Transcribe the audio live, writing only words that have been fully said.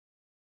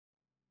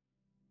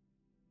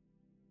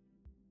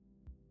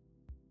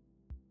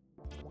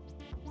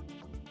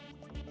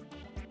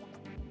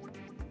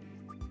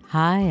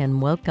Hi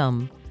and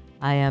welcome.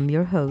 I am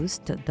your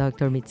host,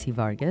 Dr. Mitzi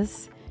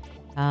Vargas.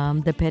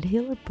 The Pet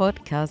Healer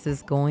podcast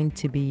is going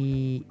to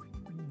be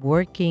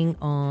working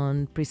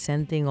on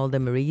presenting all the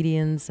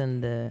meridians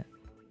and the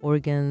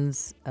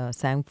organs,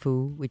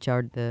 Sangfu, which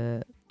are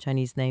the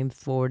Chinese name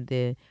for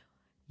the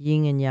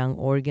yin and yang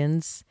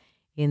organs,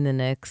 in the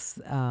next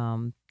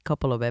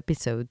couple of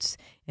episodes.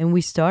 And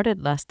we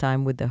started last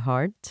time with the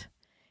heart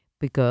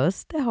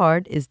because the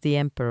heart is the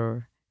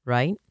emperor,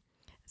 right?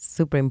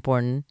 Super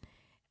important.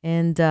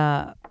 And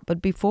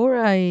but before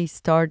I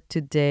start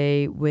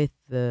today with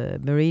the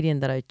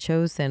meridian that I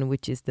chosen,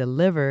 which is the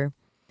liver,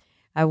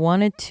 I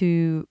wanted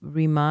to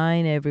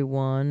remind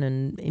everyone.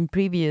 And in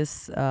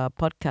previous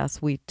podcasts,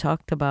 we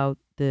talked about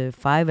the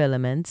five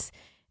elements.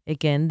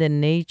 Again, the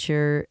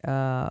nature,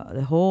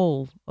 the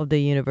whole of the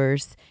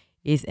universe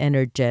is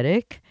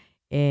energetic,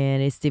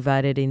 and it's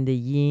divided in the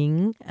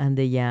yin and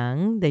the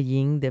yang. The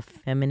yin, the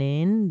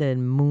feminine, the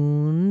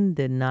moon,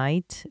 the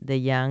night, the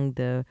yang,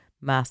 the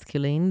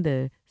masculine,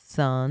 the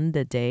sun,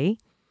 the day.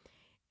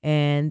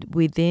 And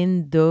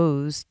within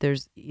those,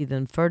 there's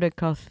even further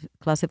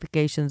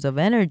classifications of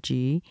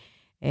energy.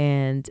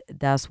 And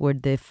that's where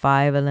the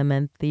five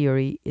element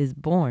theory is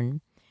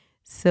born.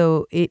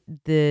 So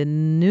the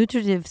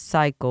nutritive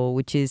cycle,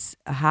 which is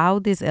how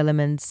these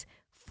elements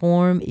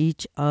form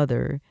each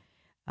other,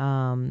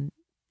 um,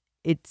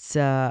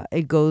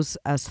 it goes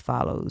as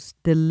follows.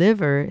 The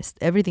liver,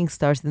 everything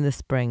starts in the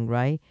spring,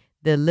 right?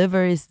 The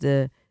liver is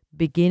the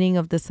beginning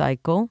of the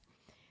cycle.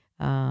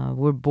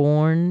 We're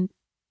born,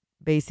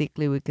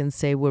 basically, we can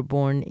say we're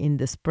born in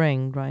the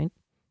spring, right?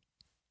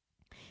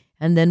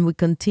 And then we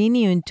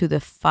continue into the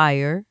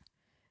fire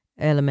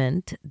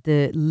element.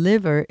 The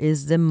liver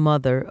is the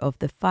mother of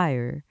the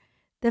fire.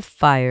 The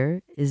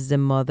fire is the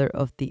mother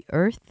of the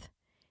earth.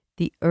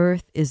 The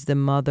earth is the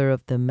mother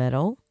of the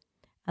metal.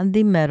 And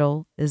the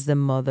metal is the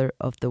mother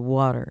of the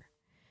water.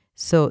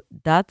 So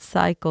that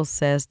cycle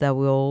says that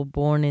we're all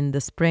born in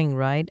the spring,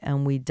 right?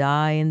 And we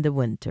die in the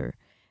winter.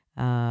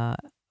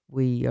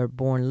 We are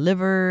born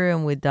liver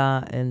and we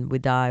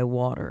die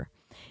water.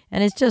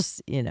 And it's just,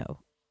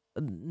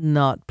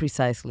 not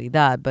precisely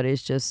that, but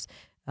it's just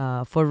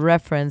for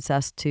reference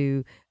as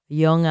to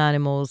young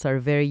animals are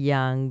very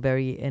young,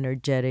 very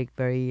energetic,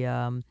 very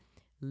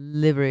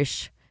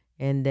liverish.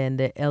 And then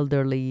the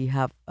elderly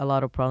have a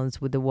lot of problems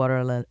with the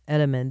water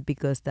element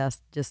because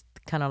that's just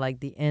kind of like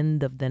the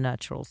end of the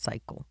natural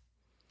cycle.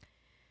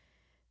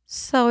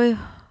 So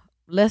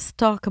let's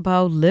talk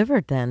about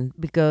liver then,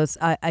 because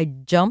I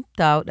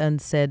jumped out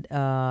and said,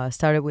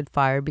 started with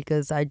fire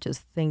because I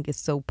just think it's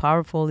so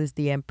powerful. It's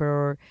the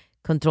emperor,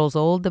 controls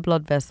all the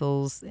blood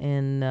vessels.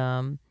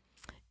 And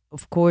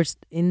of course,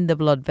 in the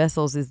blood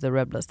vessels is the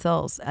red blood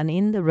cells. And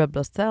in the red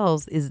blood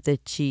cells is the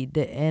chi,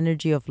 the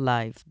energy of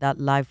life, that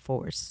life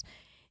force.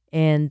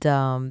 And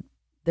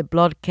the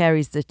blood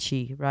carries the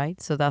chi, right?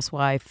 So that's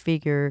why I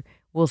figure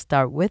we'll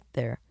start with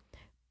there.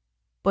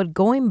 But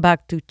going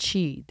back to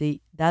chi,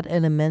 that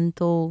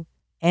elemental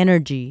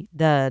energy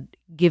that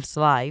gives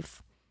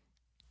life,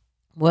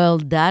 well,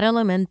 that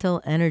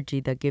elemental energy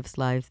that gives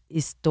life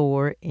is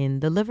stored in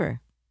the liver.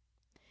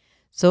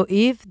 So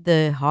if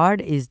the heart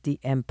is the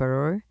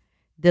emperor,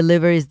 the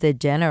liver is the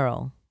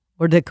general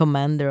or the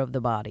commander of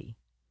the body.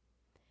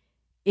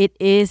 It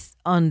is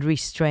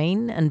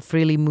unrestrained and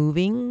freely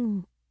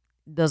moving,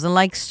 doesn't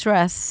like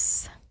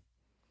stress,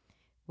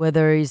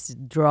 whether it's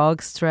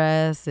drug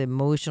stress,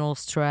 emotional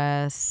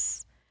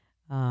stress,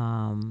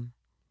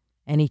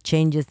 any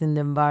changes in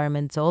the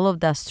environment. So all of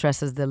that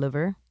stresses the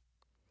liver.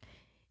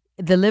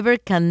 The liver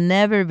can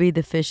never be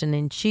deficient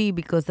in chi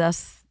because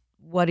that's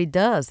what it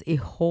does. It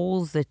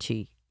holds the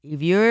chi.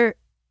 If you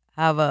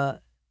have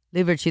a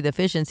liver chi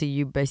deficiency,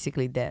 you're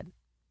basically dead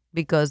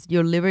because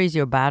your liver is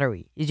your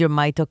battery, is your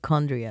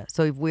mitochondria.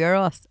 So if we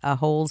are a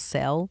whole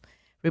cell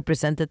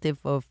representative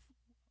of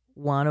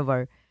one of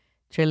our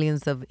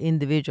trillions of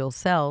individual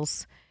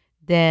cells,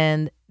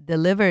 then the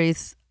liver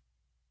is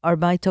our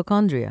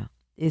mitochondria,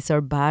 is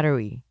our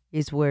battery,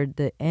 is where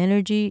the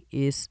energy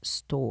is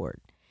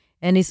stored.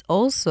 And it's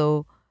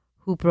also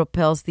who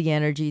propels the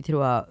energy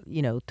throughout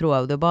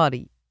the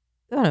body,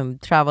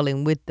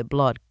 traveling with the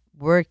blood,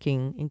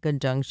 working in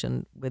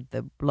conjunction with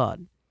the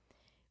blood,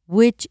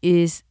 which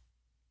is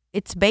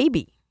its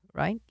baby,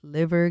 right?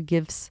 Liver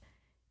gives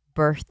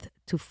birth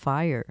to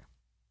fire.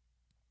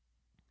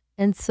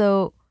 And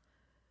so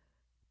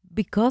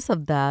because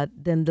of that,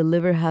 then the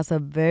liver has a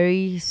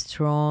very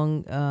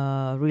strong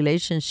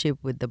relationship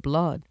with the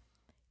blood.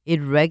 It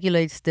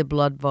regulates the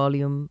blood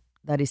volume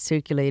that is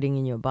circulating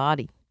in your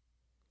body.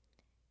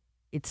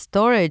 It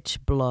storage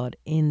blood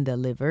in the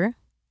liver.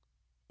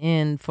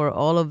 And for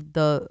all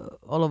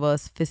of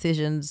us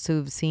physicians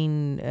who've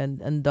seen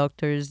and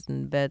doctors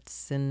and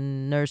vets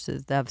and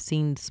nurses that have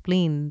seen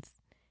spleens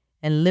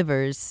and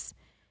livers,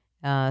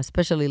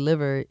 especially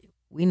liver,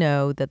 we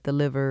know that the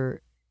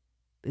liver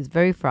is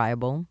very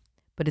friable,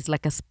 but it's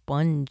like a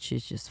sponge.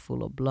 It's just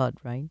full of blood,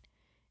 right?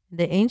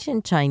 The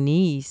ancient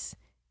Chinese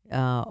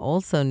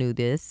also knew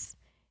this,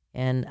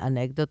 And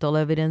anecdotal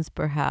evidence,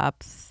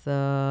 perhaps,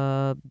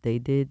 they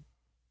did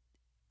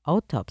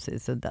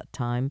autopsies at that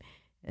time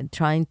and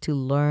trying to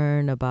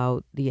learn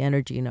about the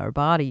energy in our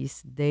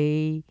bodies.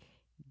 They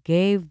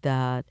gave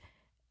that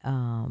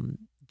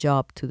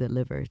job to the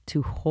liver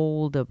to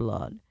hold the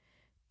blood,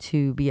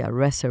 to be a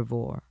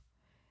reservoir.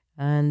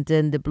 And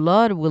then the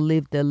blood will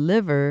leave the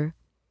liver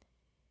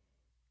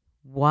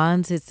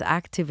once it's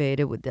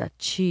activated with that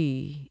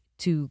chi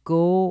to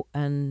go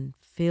and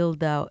fill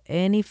out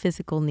any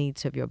physical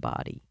needs of your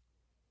body.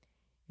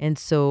 And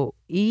so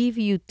if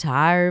you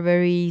tire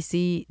very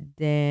easy,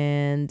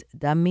 then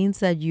that means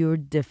that you're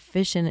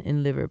deficient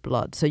in liver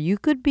blood. So you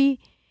could be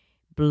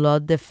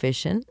blood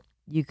deficient,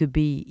 you could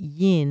be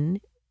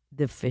yin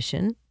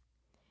deficient,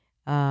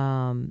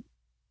 um,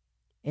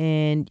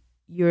 and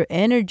your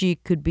energy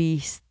could be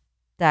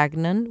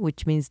stagnant,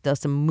 which means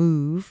doesn't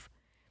move,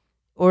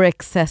 or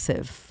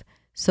excessive.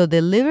 So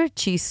the liver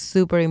chi is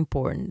super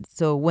important.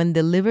 So when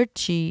the liver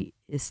chi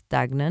is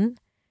stagnant,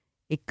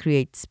 it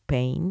creates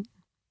pain.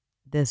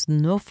 There's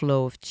no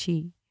flow of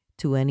chi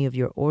to any of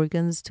your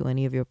organs, to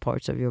any of your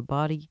parts of your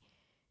body.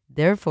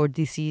 Therefore,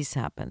 disease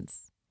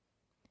happens.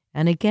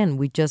 And again,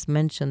 we just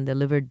mentioned the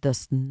liver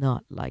does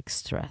not like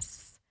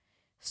stress.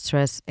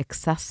 Stress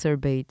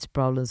exacerbates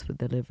problems with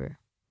the liver.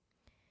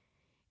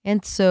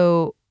 And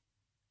so,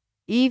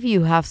 if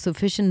you have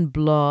sufficient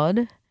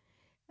blood,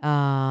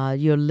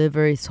 your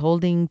liver is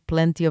holding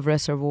plenty of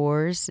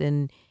reservoirs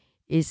and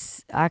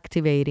is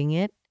activating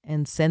it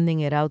and sending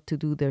it out to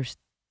do their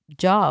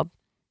job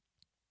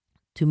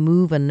to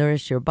move and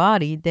nourish your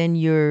body, then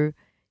you're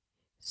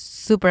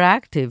super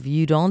active.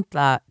 You don't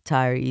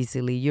tire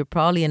easily. You're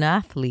probably an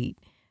athlete,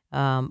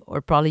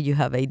 or probably you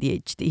have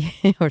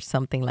ADHD or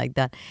something like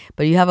that.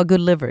 But you have a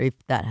good liver if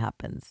that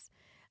happens.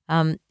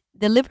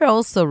 The liver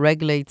also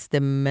regulates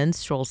the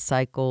menstrual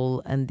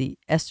cycle and the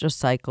estrous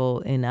cycle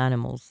in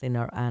animals, in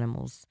our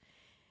animals.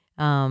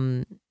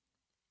 Um,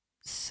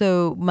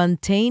 so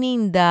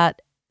maintaining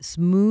that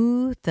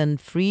smooth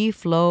and free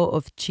flow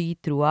of chi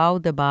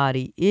throughout the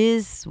body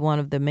is one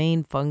of the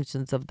main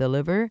functions of the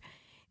liver,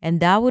 and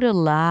that would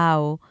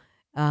allow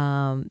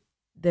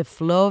the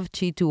flow of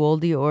chi to all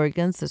the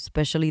organs,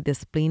 especially the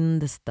spleen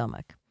and the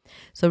stomach.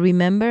 So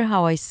remember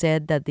how I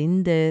said that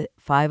in the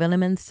 5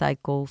 element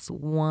cycles,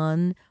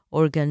 one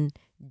organ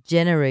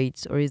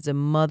generates or is the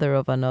mother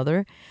of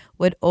another.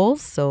 But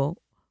also,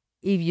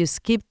 if you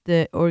skip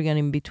the organ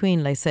in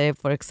between, like say,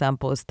 for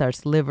example, it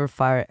starts liver,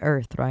 fire,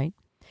 earth, right?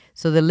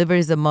 So the liver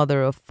is the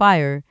mother of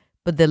fire,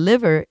 but the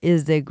liver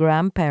is the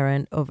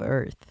grandparent of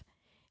earth.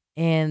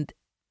 And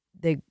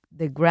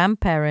the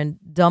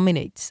grandparent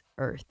dominates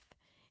earth.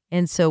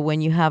 And so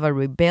when you have a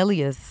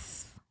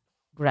rebellious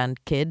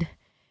grandkid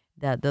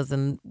that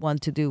doesn't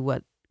want to do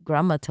what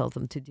grandma tells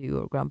them to do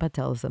or grandpa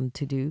tells them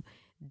to do,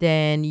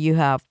 then you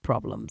have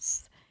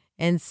problems.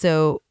 And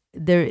so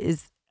there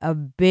is a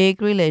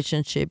big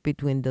relationship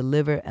between the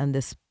liver and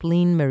the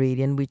spleen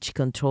meridian, which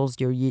controls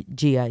your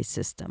GI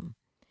system.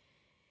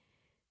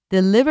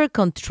 The liver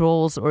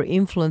controls or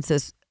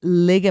influences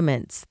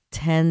ligaments,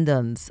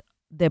 tendons,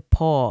 the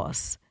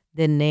paws,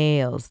 the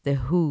nails, the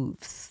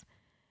hooves,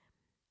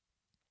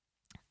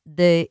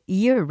 the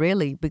ear,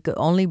 really, because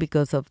only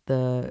because of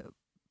the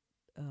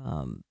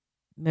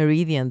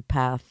meridian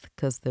path,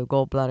 because the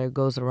gallbladder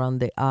goes around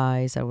the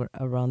eyes,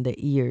 around the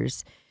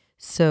ears.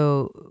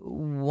 So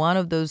one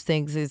of those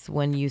things is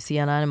when you see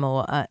an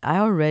animal, I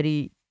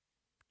already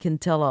can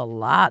tell a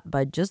lot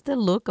by just the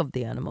look of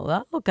the animal.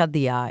 I look at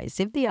the eyes.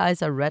 If the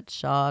eyes are red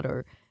shot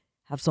or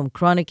have some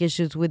chronic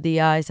issues with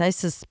the eyes, I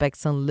suspect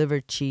some liver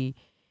chi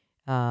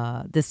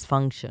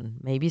dysfunction,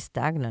 maybe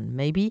stagnant,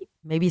 maybe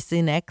it's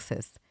in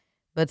excess,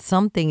 but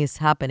something is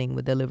happening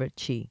with the liver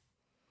chi.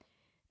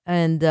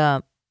 And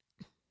the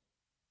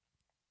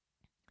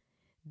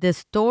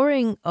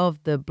storing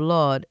of the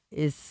blood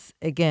is,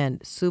 again,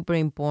 super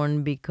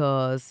important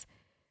because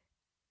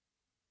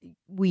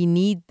we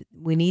need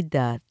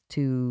that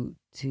to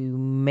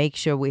make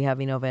sure we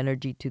have enough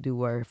energy to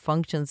do our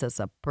functions as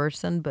a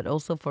person, but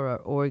also for our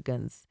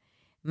organs.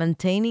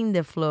 Maintaining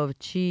the flow of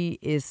chi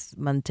is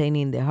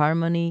maintaining the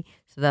harmony,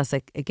 so that's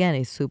again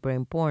is super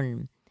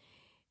important.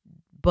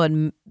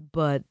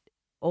 But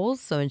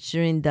also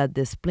ensuring that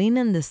the spleen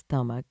and the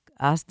stomach,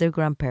 as their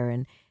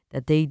grandparent,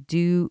 that they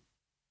do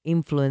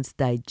influence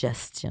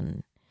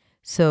digestion.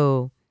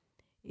 So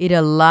it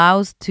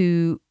allows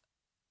to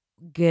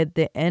get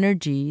the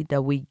energy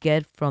that we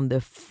get from the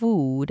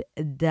food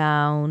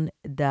down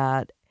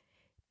that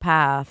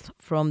path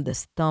from the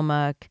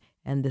stomach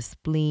and the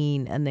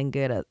spleen, and then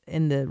get it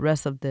in the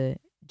rest of the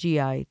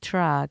GI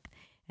tract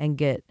and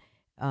get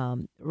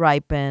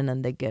ripen,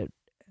 and they get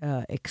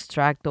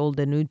extract all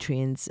the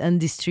nutrients and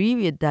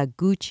distribute that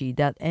gucci,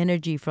 that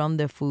energy from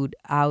the food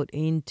out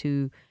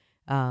into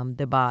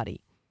the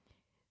body.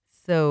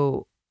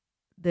 So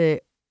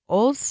the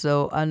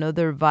also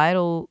another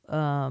vital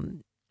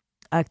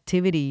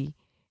activity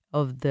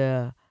of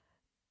the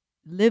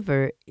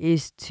liver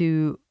is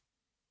to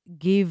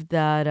give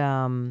that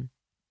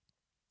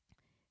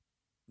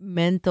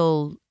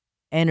mental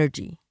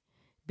energy,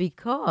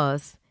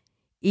 Because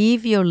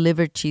if your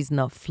liver chi is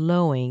not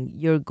flowing,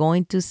 you're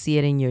going to see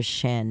it in your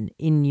shen,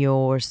 in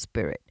your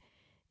spirit.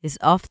 It's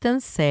often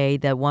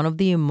said that one of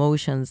the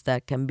emotions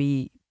that can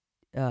be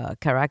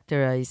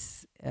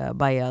characterized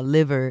by a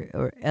liver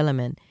or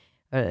element,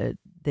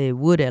 the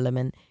wood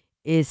element,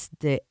 is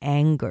the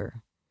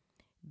anger.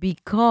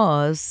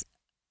 Because,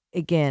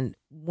 again,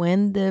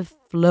 when the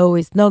flow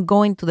is not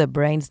going to the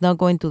brain, it's not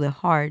going to the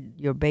heart,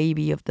 your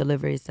baby of the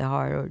liver is the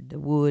heart, or the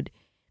wood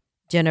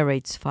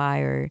generates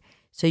fire.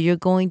 So you're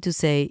going to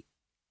say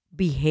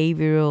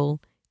behavioral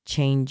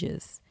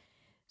changes.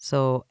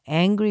 So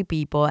angry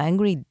people,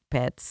 angry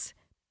pets,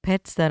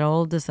 pets that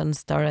all of a sudden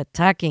start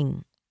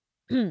attacking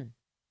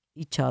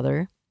each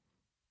other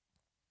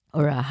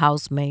or a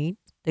housemate.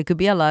 There could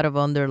be a lot of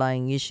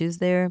underlying issues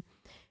there,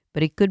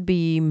 but it could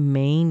be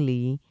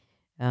mainly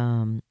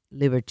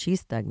liver chi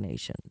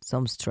stagnation,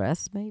 some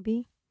stress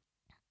maybe.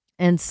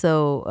 And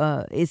so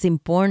it's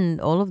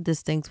important, all of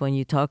these things, when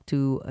you talk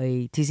to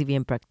a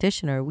TCVM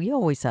practitioner, we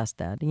always ask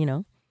that,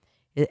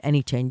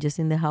 any changes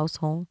in the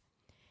household?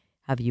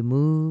 Have you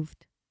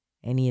moved?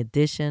 Any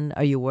addition?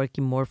 Are you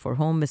working more for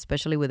home?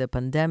 Especially with the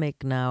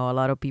pandemic now, a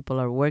lot of people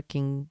are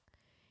working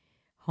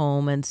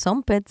home, and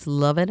some pets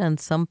love it, and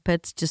some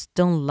pets just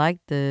don't like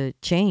the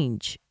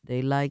change.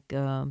 They like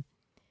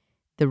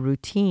the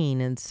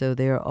routine, and so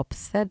they're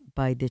upset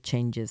by the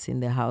changes in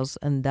the house,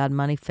 and that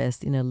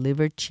manifests in a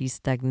liver chi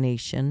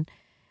stagnation.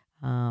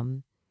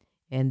 Um,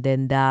 and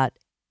then that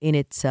in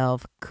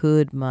itself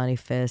could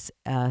manifest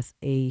as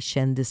a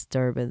Shen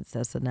disturbance,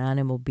 as an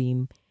animal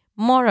being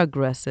more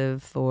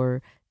aggressive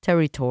or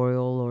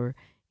territorial, or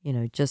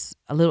just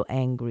a little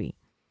angry.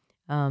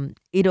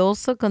 It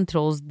also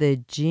controls the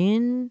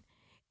gene.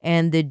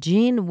 And the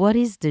gene, what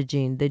is the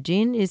gene? The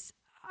gene is,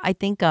 I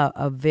think,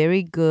 a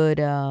very good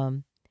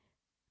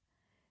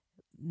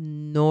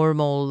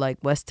normal, like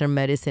Western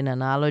medicine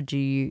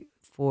analogy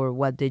for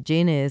what the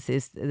gene is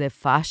the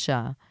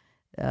fascia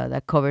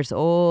that covers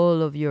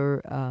all of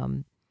your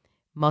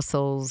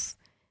muscles.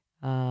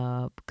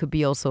 Could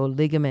be also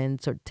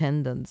ligaments or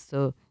tendons.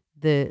 So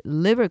the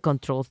liver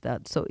controls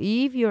that. So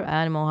if your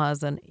animal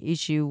has an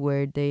issue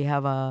where they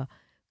have a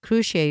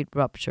cruciate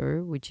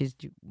rupture, which is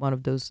one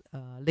of those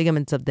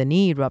ligaments of the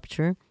knee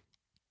rupture,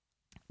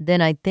 then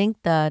I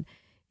think that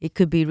it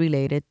could be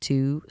related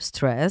to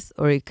stress,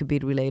 or it could be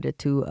related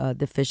to a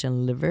deficient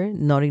liver,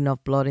 not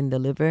enough blood in the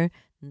liver,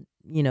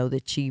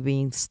 the chi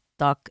being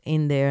stuck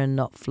in there and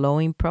not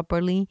flowing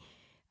properly.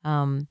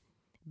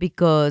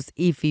 Because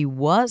if it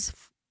was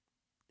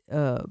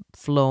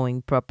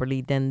flowing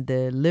properly, then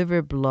the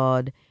liver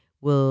blood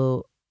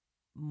will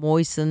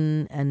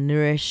moisten and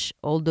nourish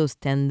all those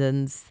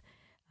tendons.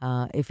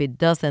 If it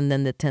doesn't,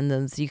 then the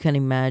tendons, you can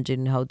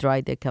imagine how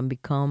dry they can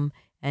become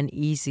and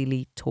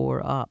easily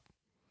tore up.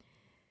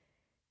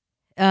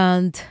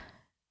 And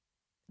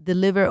the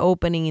liver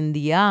opening in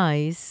the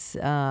eyes,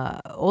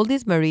 all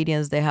these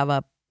meridians, they have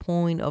a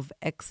point of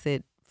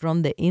exit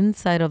from the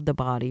inside of the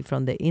body,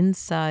 from the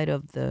inside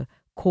of the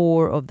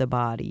core of the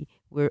body,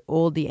 where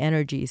all the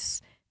energy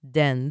is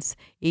dense.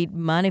 It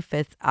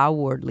manifests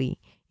outwardly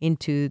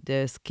into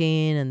the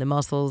skin and the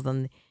muscles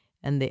and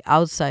the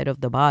outside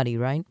of the body,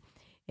 right?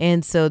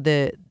 And so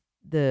the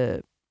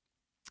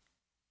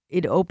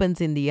it opens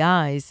in the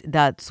eyes.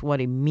 That's what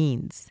it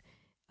means.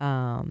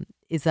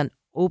 It's an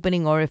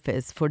opening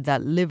orifice for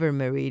that liver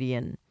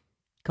meridian.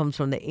 Comes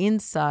from the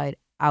inside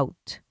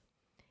out.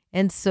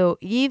 And so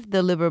if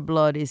the liver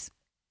blood is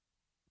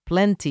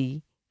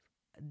plenty,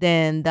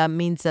 then that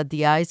means that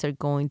the eyes are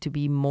going to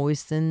be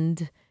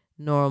moistened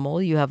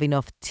normal. You have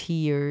enough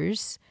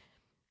tears.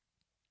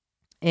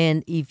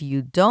 And if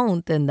you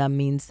don't, then that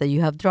means that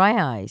you have dry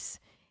eyes.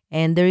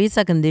 And there is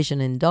a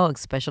condition in dogs,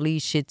 especially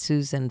Shih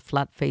Tzus and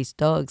flat-faced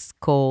dogs,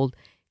 called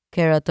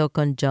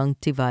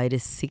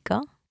keratoconjunctivitis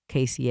sicca,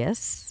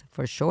 KCS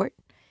for short.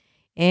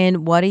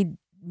 And what it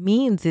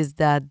means is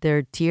that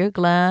their tear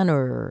gland,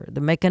 or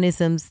the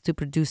mechanisms to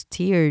produce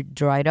tear,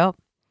 dried up.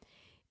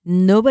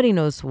 Nobody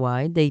knows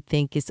why. They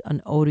think it's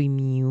an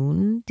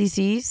autoimmune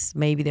disease.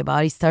 Maybe the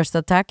body starts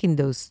attacking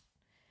those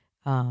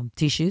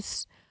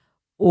tissues,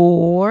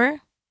 or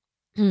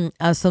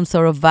some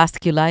sort of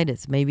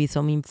vasculitis, maybe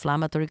some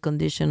inflammatory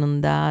condition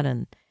on that,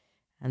 and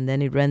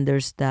then it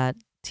renders that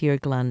tear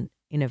gland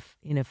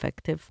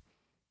ineffective.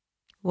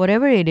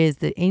 Whatever it is,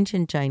 the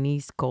ancient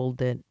Chinese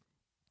called it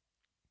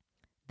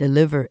the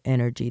liver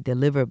energy, the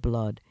liver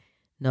blood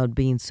not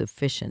being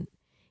sufficient.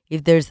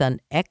 If there's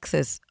an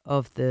excess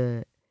of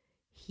the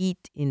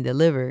heat in the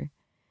liver,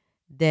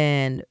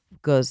 then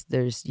because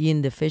there's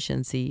yin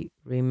deficiency,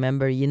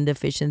 remember yin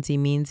deficiency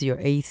means your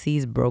AC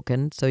is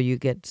broken, so you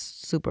get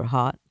super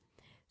hot.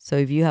 So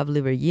if you have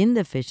liver yin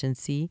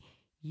deficiency,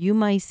 you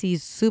might see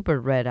super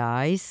red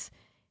eyes,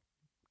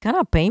 kind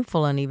of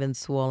painful and even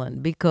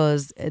swollen,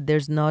 because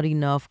there's not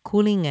enough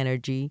cooling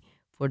energy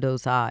for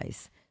those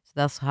eyes. So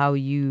that's how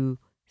you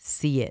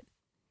see it.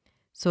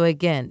 So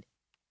again,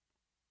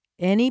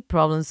 any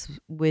problems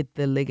with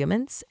the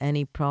ligaments,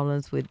 any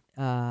problems with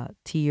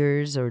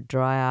tears or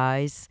dry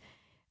eyes,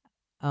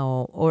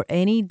 or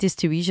any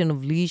distribution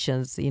of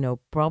lesions,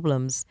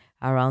 problems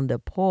around the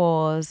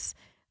paws,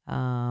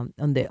 on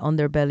the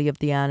underbelly of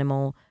the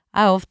animal,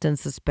 I often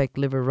suspect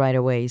liver right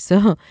away.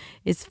 So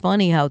it's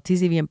funny how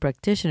TCVM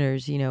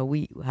practitioners,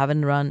 we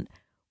haven't run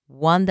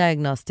one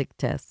diagnostic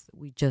test.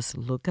 We just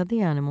look at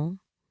the animal,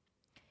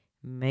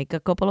 make a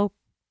couple of,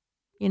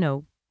 you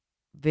know,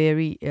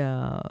 very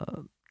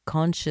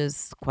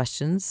conscious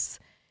questions,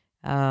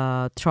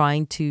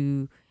 trying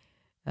to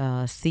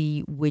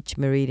see which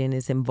meridian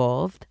is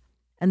involved.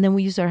 And then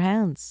we use our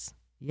hands.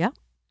 Yeah.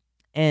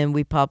 And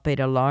we palpate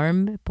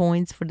alarm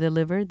points for the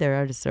liver.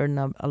 There are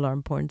certain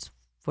alarm points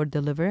for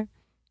the liver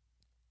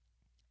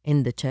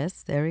in the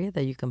chest area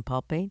that you can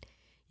palpate.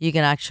 You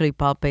can actually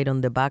palpate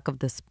on the back of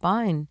the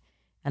spine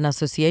an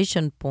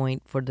association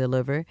point for the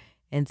liver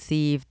and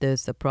see if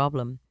there's a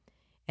problem.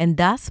 And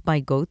that's my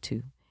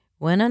go-to.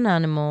 When an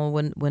animal,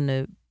 when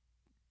a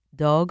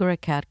dog or a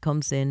cat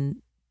comes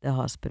in the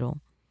hospital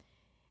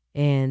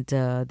and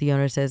the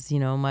owner says,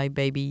 my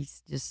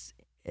baby's just,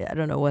 I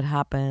don't know what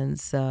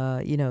happens,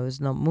 it's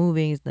not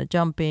moving, it's not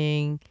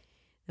jumping.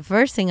 The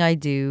first thing I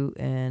do,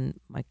 and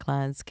my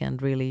clients can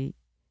really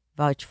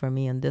vouch for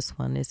me on this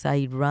one, is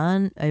I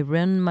run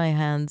my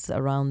hands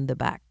around the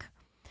back.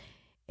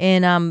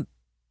 And I'm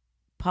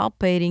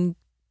palpating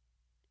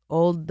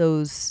all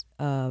those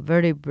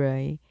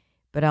vertebrae,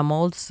 but I'm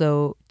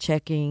also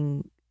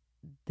checking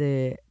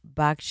the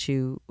back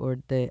shoe or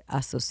the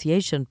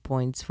association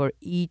points for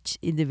each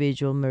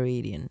individual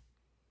meridian.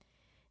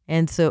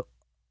 And so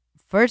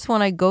first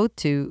one I go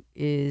to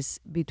is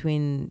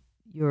between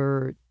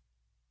your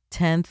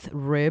 10th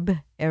rib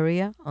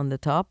area on the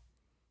top,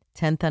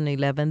 10th and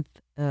 11th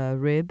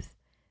ribs,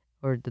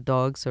 or the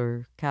dogs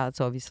or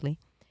cats, obviously.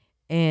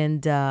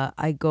 And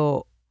I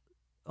go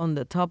on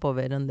the top of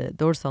it, on the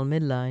dorsal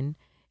midline,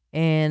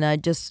 and I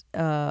just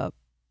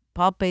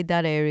palpate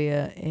that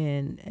area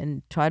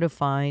and try to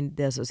find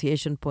the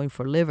association point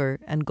for liver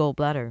and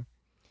gallbladder.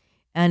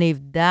 And if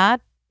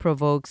that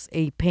provokes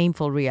a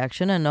painful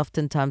reaction, and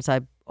oftentimes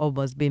I've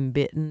almost been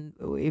bitten,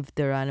 if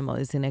their animal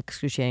is in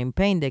excruciating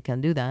pain, they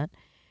can do that.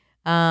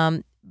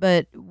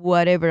 But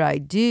whatever I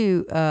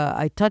do,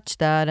 I touch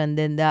that, and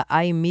then that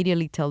I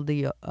immediately tell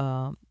the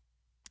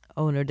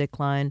owner, the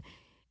client,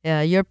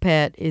 your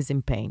pet is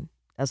in pain.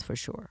 That's for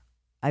sure.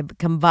 I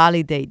can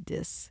validate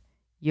this.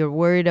 You're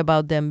worried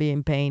about them being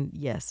in pain?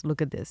 Yes,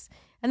 look at this.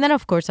 And then,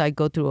 of course, I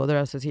go through other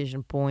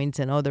association points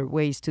and other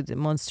ways to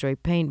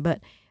demonstrate pain.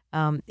 But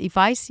if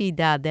I see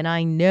that, then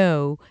I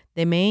know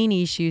the main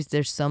issues,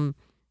 there's some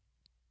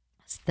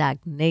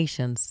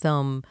stagnation,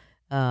 some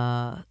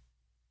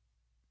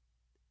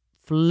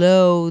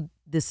flow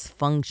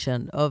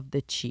dysfunction of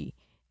the chi.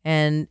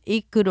 And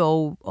it could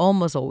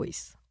almost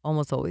always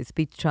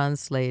be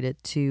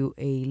translated to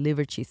a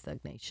liver chi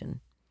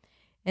stagnation.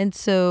 And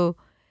so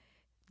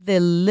the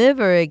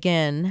liver,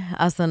 again,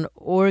 as an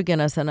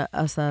organ, as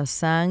a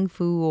sang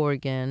fu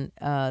organ,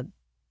 the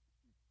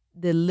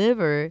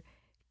liver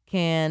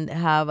can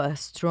have a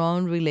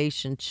strong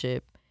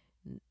relationship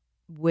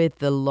with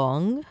the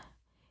lung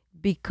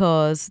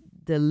because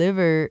the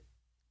liver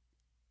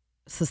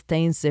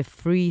sustains the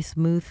free,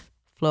 smooth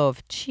flow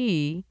of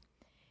chi,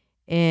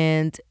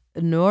 and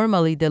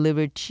normally the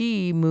liver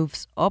chi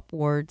moves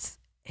upwards,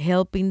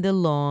 helping the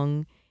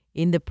lung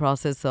in the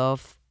process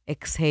of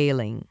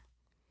exhaling.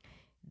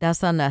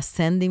 That's an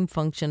ascending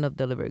function of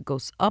the liver. It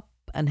goes up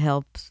and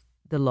helps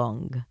the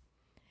lung.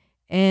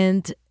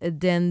 And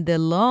then the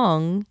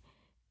lung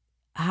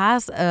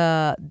has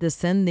a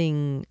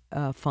descending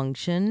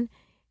function.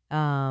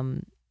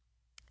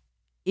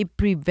 It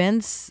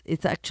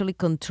actually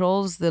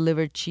controls the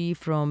liver chi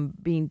from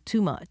being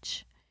too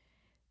much.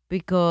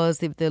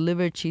 Because if the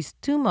liver chi is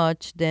too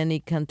much, then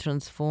it can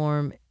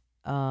transform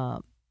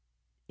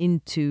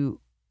into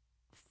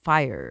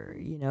fire,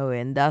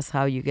 and that's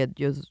how you get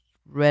your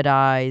red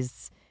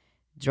eyes,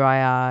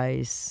 dry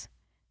eyes,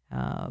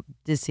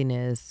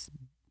 dizziness,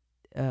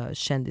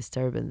 Shen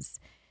disturbance.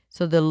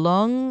 So the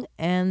lung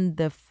and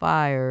the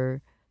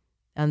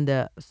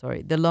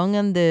lung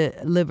and the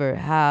liver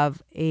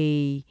have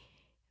a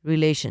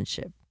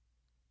relationship.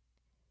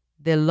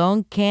 The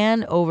lung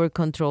can over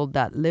control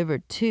that liver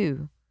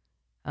too,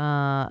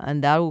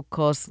 and that will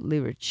cause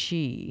liver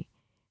chi.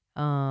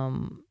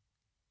 And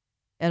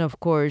of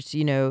course,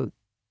 in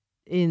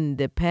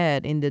the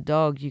pet, in the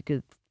dog, you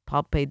could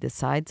palpate the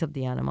sides of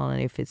the animal,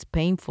 and if it's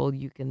painful,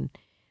 you can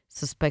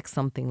suspect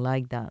something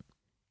like that.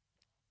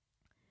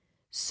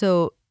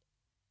 So,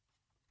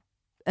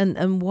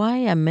 and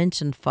why I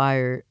mentioned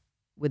fire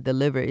with the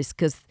liver is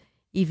because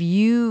if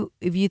you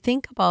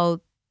think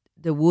about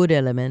the wood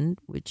element,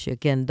 which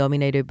again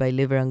dominated by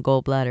liver and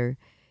gallbladder,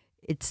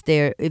 it's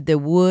there. If the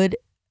wood,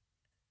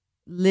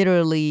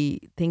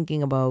 literally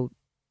thinking about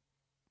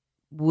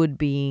wood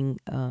being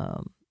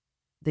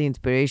the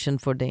inspiration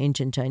for the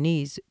ancient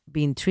Chinese,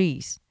 being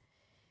trees.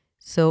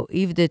 So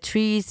if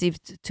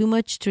too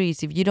much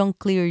trees, if you don't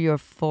clear your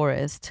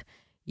forest,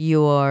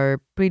 you are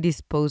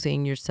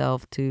predisposing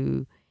yourself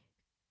to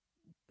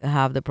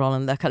have the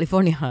problem that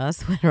California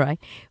has, right?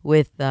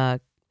 With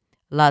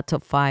lots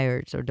of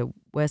fires, or the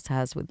West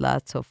has with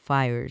lots of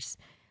fires.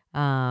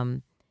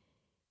 Um,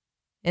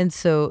 and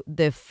so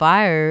the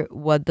fire,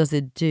 what does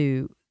it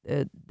do?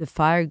 The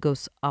fire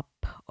goes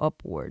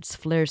upwards,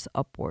 flares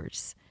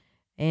upwards.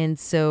 And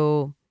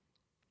so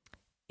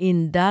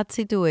in that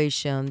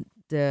situation,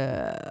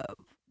 the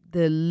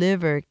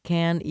liver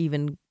can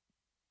even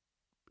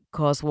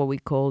cause what we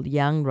call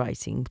yang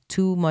rising,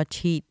 too much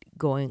heat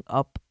going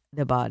up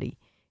the body.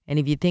 And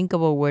if you think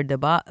about where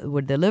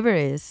where the liver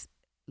is,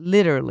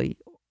 literally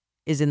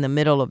is in the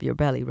middle of your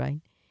belly,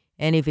 right?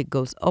 And if it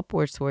goes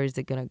upwards, where is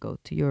it going to go?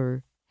 To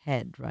your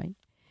head, right?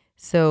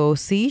 So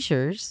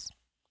seizures,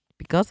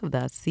 because of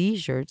that,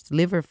 seizures,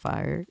 liver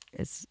fire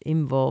is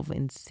involved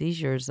in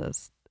seizures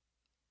as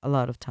a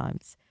lot of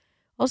times.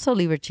 Also,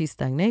 liver qi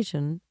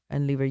stagnation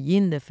and liver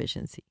yin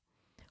deficiency.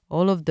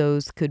 All of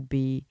those could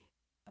be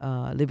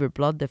liver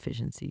blood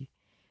deficiency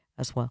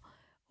as well.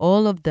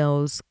 All of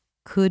those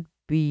could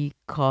be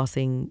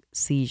causing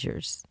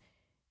seizures,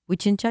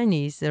 which in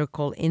Chinese they're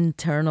called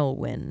internal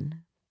wind.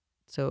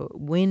 So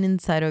wind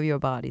inside of your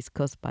body is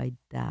caused by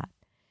that.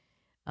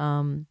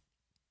 Um,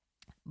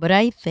 but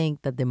I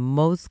think that the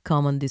most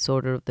common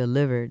disorder of the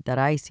liver that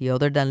I see,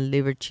 other than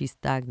liver qi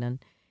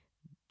stagnant,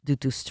 due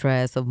to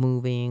stress of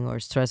moving or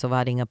stress of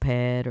adding a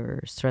pet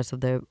or stress of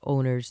the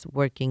owners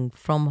working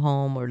from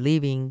home or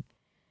leaving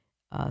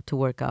to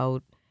work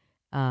out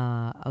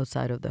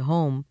outside of the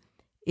home,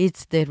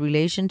 it's the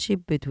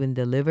relationship between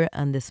the liver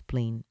and the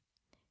spleen,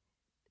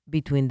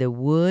 between the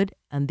wood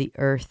and the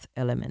earth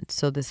element.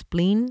 So the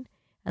spleen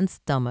and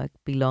stomach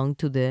belong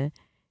to the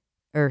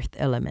earth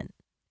element.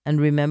 And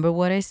remember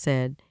what I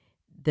said,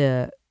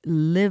 the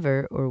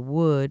liver or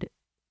wood,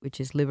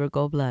 which is liver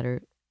gallbladder,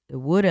 the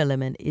wood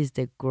element is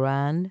the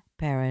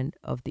grandparent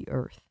of the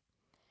earth.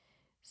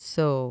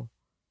 So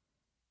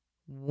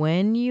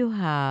when you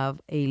have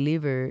a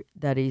liver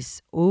that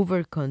is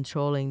over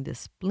controlling the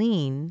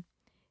spleen,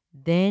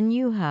 then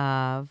you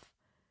have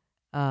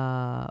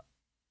uh,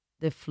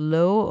 the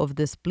flow of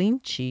the spleen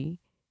chi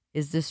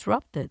is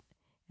disrupted.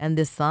 And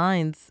the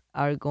signs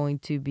are going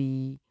to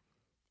be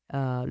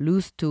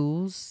loose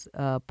stools,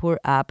 poor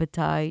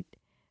appetite,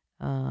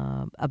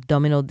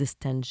 abdominal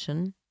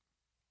distension.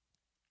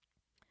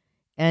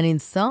 And in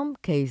some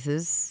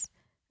cases,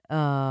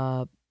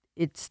 uh,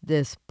 it's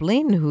the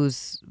spleen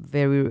who's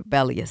very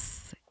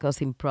rebellious,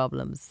 causing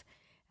problems.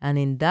 And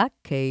in that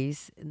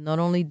case, not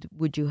only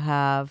would you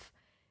have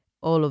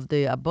all of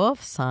the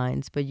above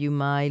signs, but you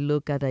might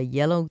look at a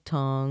yellow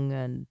tongue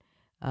and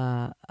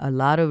a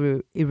lot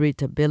of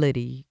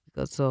irritability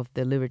because of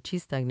the liver qi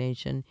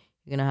stagnation.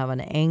 You're going to have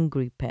an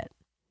angry pet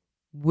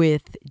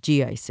with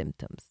GI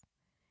symptoms,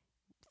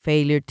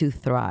 failure to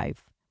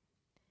thrive.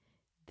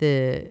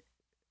 The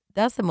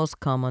That's the most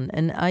common.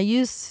 And I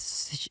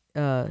use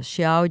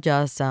Xiao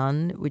Jia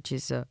San, which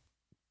is a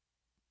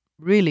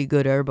really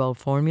good herbal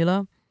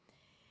formula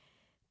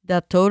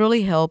that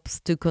totally helps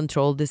to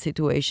control the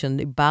situation.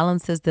 It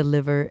balances the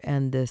liver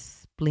and the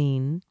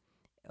spleen,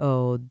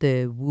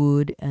 the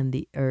wood and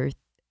the earth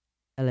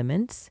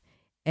elements,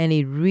 and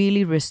it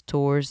really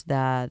restores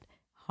that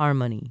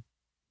harmony,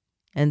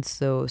 and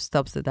so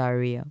stops the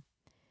diarrhea.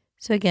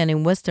 So again,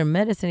 in Western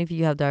medicine, if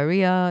you have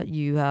diarrhea,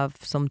 you have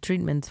some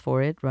treatments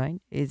for it, right?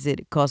 Is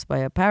it caused by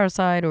a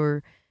parasite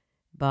or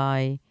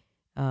by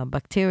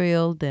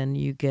bacterial? Then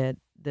you get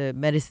the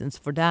medicines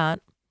for that.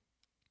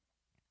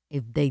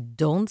 If they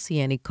don't see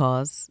any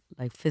cause,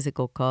 like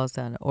physical cause,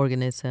 an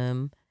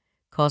organism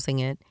causing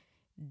it,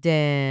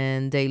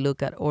 then they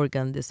look at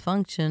organ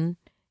dysfunction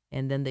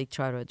and then they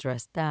try to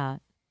address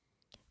that.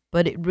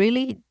 But it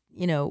really,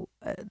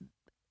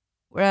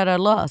 we're at a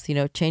loss,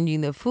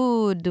 changing the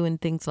food, doing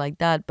things like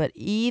that. But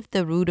if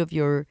the root of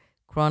your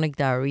chronic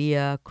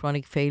diarrhea,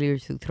 chronic failure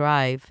to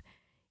thrive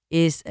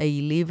is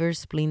a liver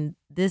spleen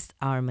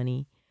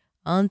disharmony,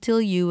 until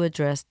you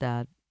address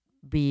that,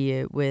 be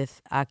it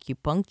with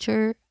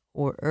acupuncture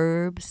or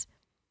herbs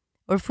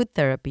or food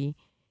therapy,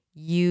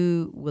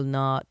 you will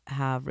not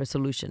have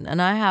resolution.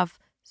 And I have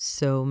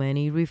so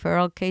many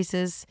referral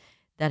cases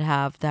that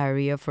have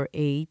diarrhea for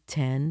 8,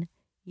 10,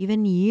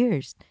 even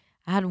years.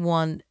 I had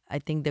one, I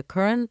think the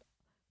current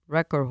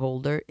record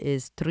holder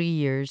is 3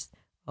 years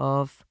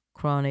of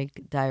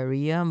chronic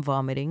diarrhea and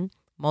vomiting,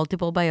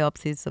 multiple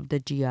biopsies of the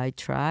GI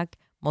tract,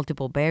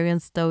 multiple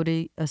variant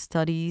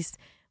studies,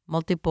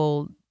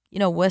 multiple,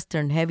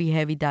 Western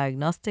heavy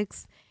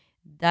diagnostics,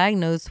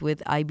 diagnosed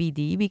with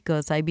IBD,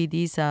 because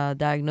IBD is a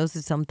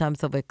diagnosis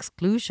sometimes of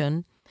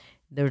exclusion.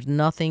 There's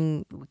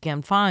nothing we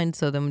can find,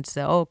 so then we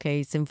say, oh, okay,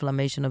 it's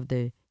inflammation of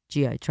the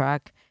GI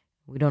tract.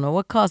 We don't know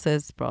what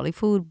causes, probably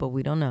food, but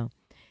we don't know.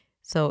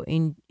 So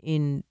in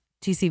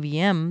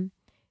TCVM,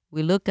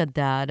 we look at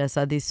that as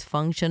a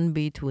dysfunction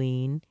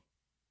between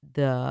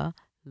the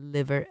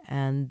liver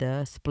and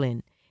the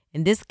spleen.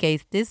 In this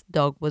case, this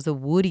dog was a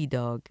woody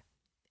dog,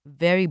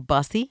 very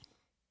bossy.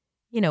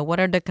 What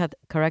are the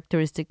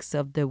characteristics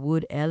of the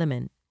wood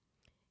element?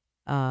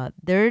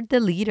 They're the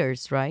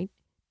leaders, right?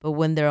 But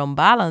when they're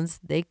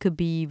unbalanced, they could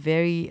be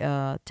very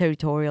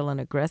territorial and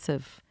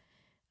aggressive.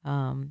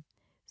 Um,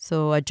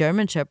 So a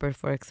German Shepherd,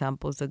 for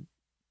example,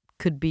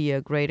 could be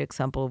a great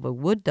example of a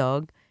wood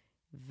dog,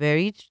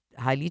 very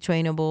highly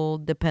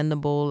trainable,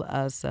 dependable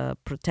as a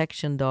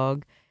protection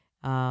dog.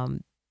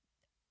 Um,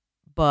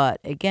 but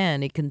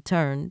again, it can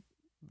turn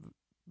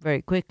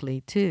very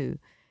quickly too.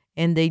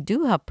 And they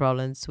do have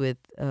problems with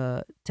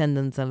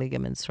tendons and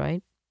ligaments,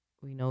 right?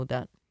 We know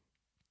that.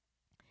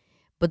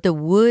 But the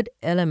wood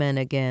element,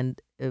 again,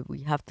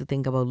 we have to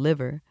think about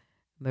liver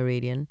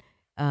meridian.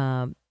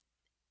 Um,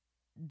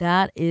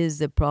 that is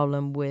the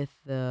problem with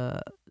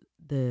the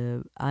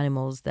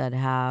animals that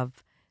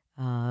have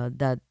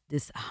that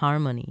this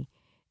harmony.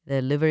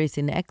 The liver is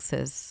in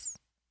excess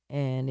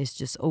and it's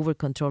just over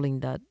controlling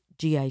that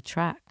GI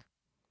tract.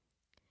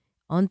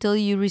 Until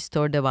you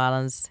restore the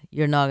balance,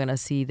 you're not going to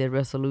see the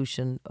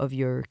resolution of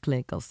your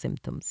clinical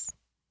symptoms.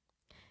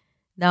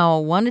 Now,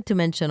 I wanted to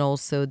mention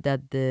also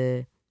that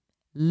the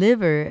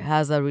liver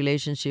has a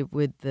relationship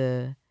with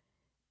the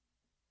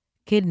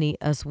kidney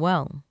as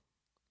well,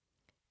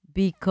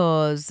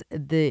 because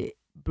the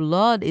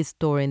blood is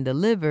stored in the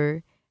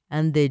liver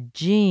and the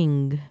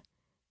jing,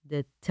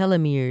 the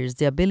telomeres,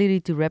 the ability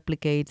to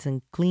replicate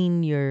and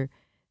clean your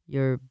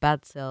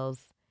bad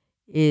cells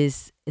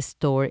is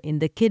stored in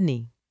the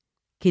kidney.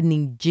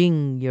 Kidney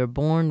jing, you're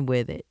born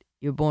with it.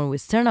 You're born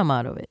with certain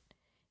amount of it.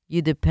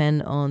 You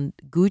depend on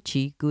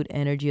Gucci, good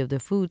energy of the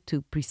food,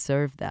 to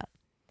preserve that.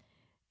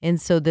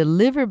 And so the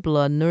liver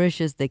blood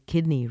nourishes the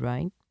kidney,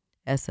 right?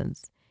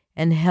 Essence,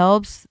 and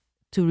helps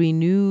to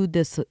renew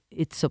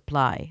its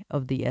supply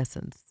of the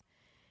essence.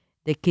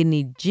 The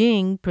kidney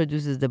jing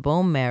produces the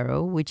bone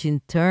marrow, which in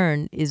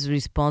turn is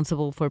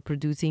responsible for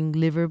producing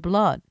liver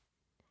blood.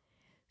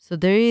 So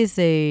there is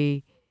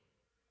a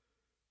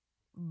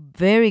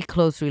very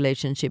close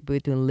relationship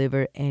between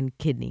liver and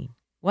kidney.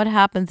 What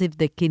happens if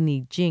the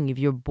kidney jing, if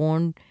you're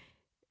born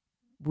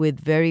with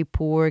very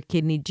poor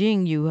kidney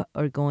jing, you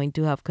are going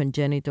to have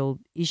congenital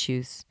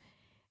issues.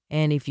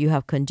 And if you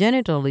have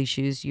congenital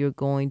issues, you're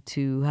going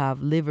to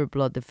have liver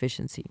blood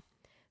deficiency.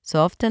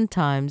 So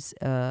oftentimes,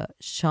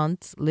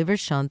 liver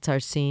shunts are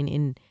seen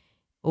in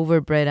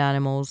overbred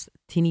animals,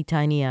 teeny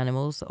tiny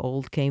animals,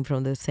 all came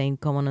from the same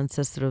common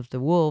ancestor of the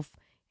wolf.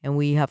 And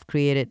we have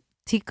created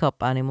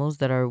teacup animals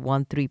that are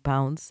 3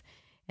 pounds.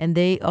 And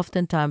they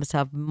oftentimes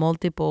have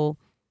multiple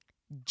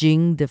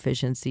gene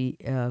deficiency,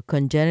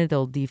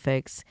 congenital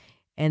defects,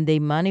 and they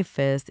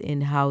manifest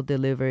in how the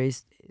liver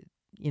is,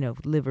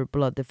 liver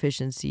blood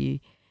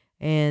deficiency.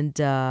 And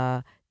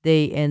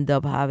they end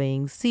up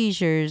having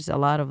seizures, a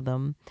lot of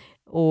them,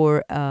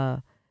 or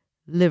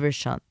liver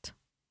shunt.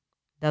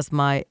 That's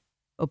my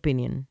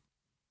opinion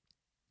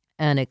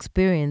and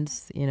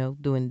experience,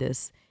 doing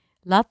this.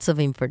 Lots of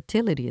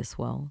infertility as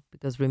well,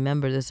 because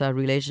remember, there's a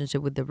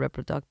relationship with the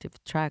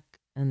reproductive tract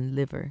and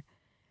liver.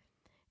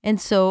 And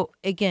so,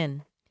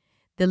 again,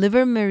 the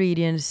liver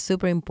meridian is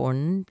super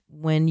important.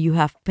 When you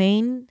have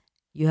pain,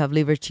 you have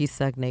liver qi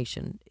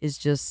stagnation. It's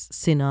just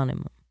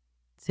synonymous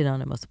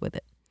with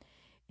it.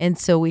 And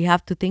so we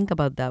have to think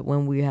about that.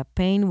 When we have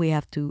pain, we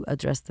have to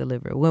address the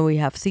liver. When we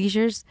have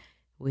seizures,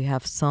 we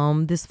have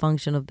some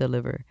dysfunction of the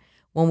liver.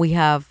 When we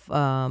have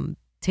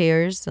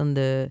tears on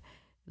the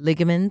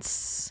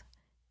ligaments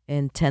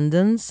and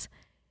tendons,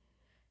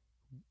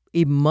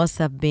 it must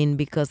have been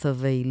because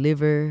of a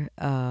liver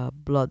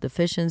blood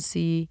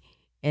deficiency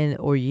and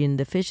or yin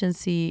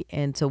deficiency.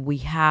 And so we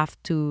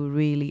have to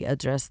really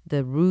address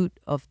the root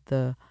of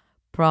the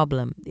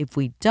problem. If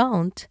we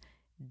don't,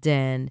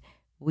 then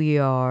we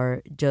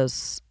are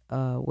just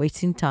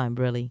wasting time,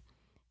 really.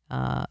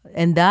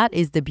 And that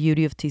is the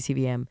beauty of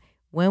TCVM.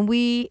 When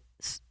we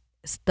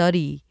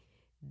study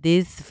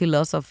these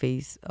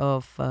philosophies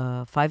of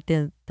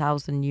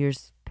 5,000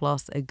 years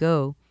plus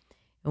ago,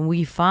 and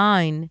we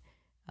find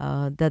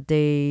that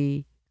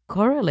they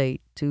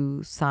correlate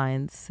to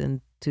science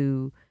and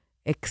to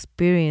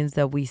experience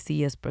that we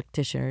see as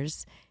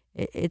practitioners,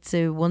 it's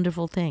a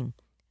wonderful thing.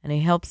 And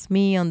it helps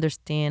me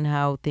understand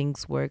how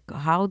things work.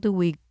 How do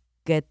we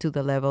get to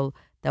the level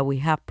that we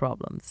have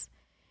problems?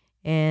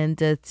 And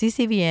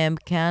CCVM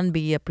can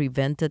be a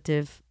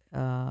preventative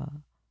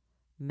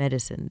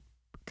medicine.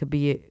 Could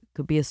be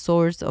a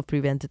source of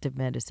preventative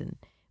medicine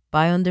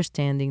by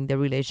understanding the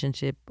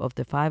relationship of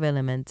the 5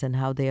 elements and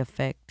how they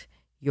affect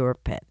your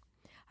pet.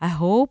 I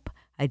hope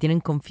I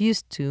didn't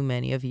confuse too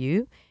many of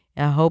you.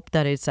 I hope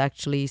that it's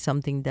actually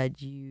something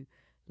that you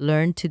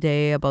learned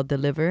today about the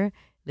liver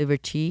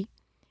qi,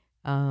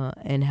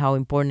 and how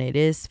important it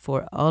is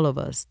for all of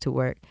us to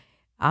work.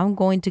 I'm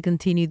going to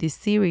continue this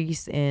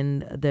series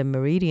in the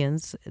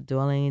meridians,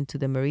 dwelling into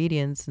the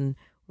meridians, and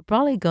we're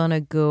probably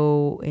gonna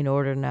go in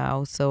order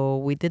now. So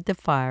we did the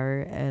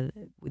fire,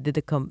 we did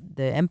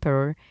the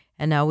emperor,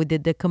 and now we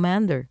did the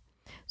commander.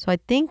 So I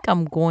think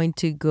I'm going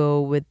to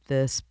go with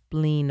the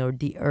spleen or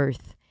the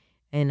earth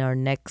in our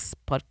next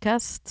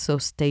podcast. So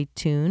stay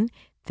tuned.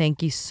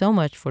 Thank you so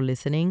much for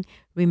listening.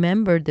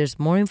 Remember, there's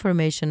more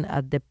information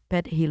at the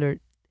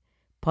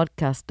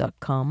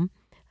pethealerpodcast.com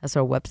as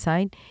our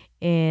website.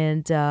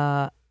 And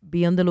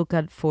be on the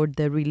lookout for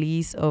the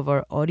release of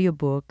our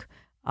audiobook,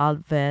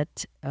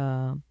 Alvet,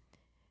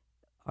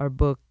 our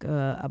book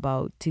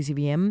about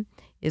TCVM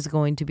is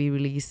going to be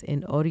released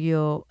in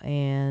audio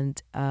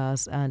and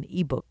as an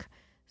ebook.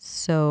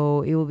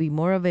 So it will be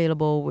more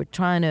available. We're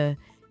trying to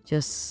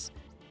just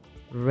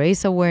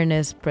raise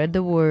awareness, spread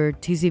the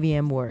word.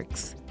 TCVM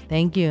works.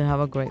 Thank you and have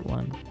a great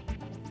one.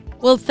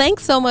 Well,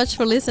 thanks so much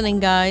for listening,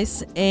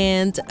 guys.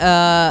 And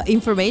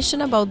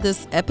information about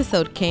this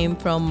episode came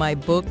from my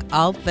book,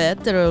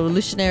 Vet, the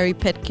Revolutionary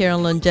Pet Care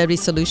and Longevity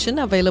Solution,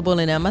 available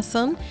in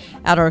Amazon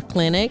at our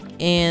clinic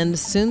and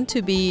soon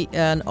to be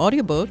an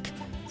audiobook.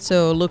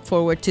 So look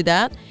forward to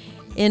that.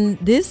 And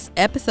this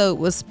episode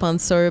was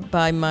sponsored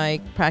by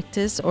my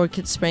practice,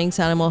 Orchid Springs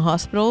Animal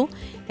Hospital.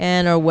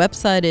 And our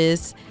website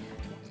is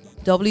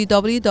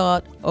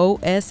osavets.com,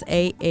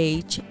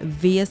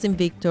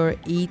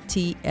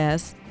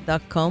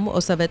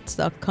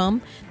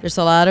 There's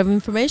a lot of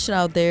information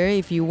out there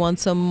if you want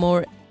some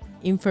more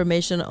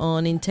information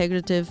on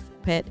integrative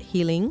pet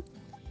healing.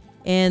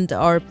 And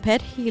our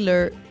Pet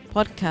Healer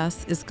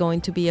podcast is going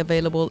to be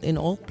available in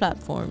all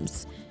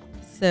platforms.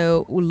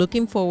 So we're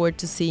looking forward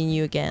to seeing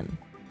you again.